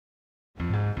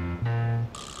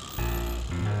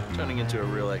turning into a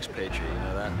real expatriate, you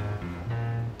know that?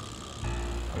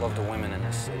 I love the women in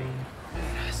this city.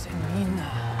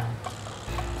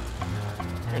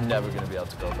 You're never gonna be able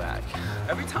to go back.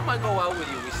 Every time I go out with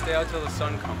you, we stay out till the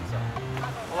sun comes up.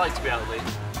 I like to be out late.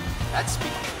 That's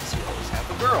because you always have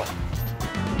a girl.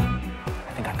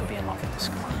 I think I could be in love with this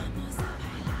girl.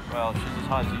 Well, if she's as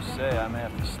hot as you say, I may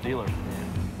have to steal her from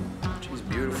you. She's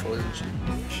beautiful, isn't she?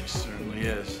 She certainly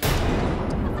is.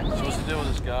 So what's the deal with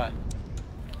this guy?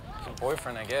 He's a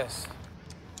boyfriend, I guess.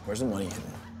 Where's the money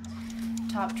hidden?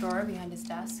 Top drawer behind his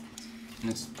desk. And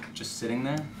it's just sitting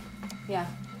there? Yeah.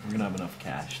 We're gonna have enough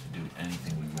cash to do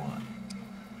anything we want.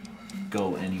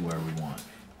 Go anywhere we want.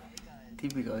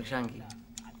 Típico de yankee.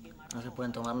 No se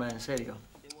pueden tomar nada en serio.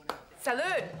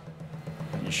 Salud!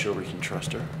 You sure we can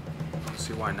trust her?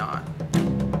 See why not?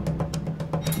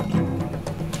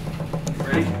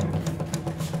 Ready?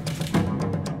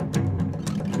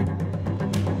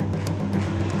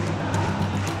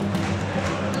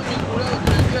 Vinculados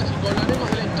con el clásico, hablaremos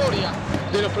de la historia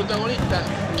de los protagonistas.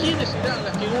 ¿Quiénes serán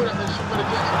las figuras del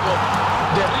Superclásico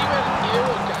de River y de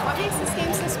Boca? What makes this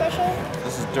game so special?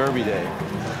 This is Derby Day.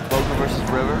 Boca versus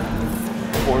River,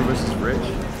 poor versus rich,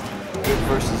 good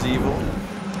versus evil.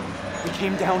 We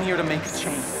came down here to make a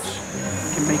change.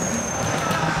 We can make it.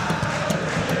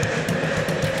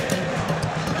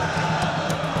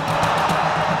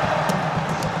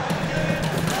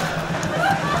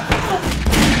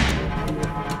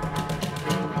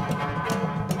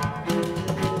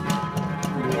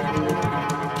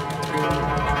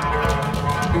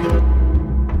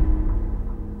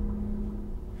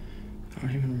 I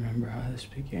don't even remember how this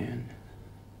began.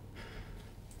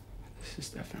 This is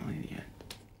definitely the end.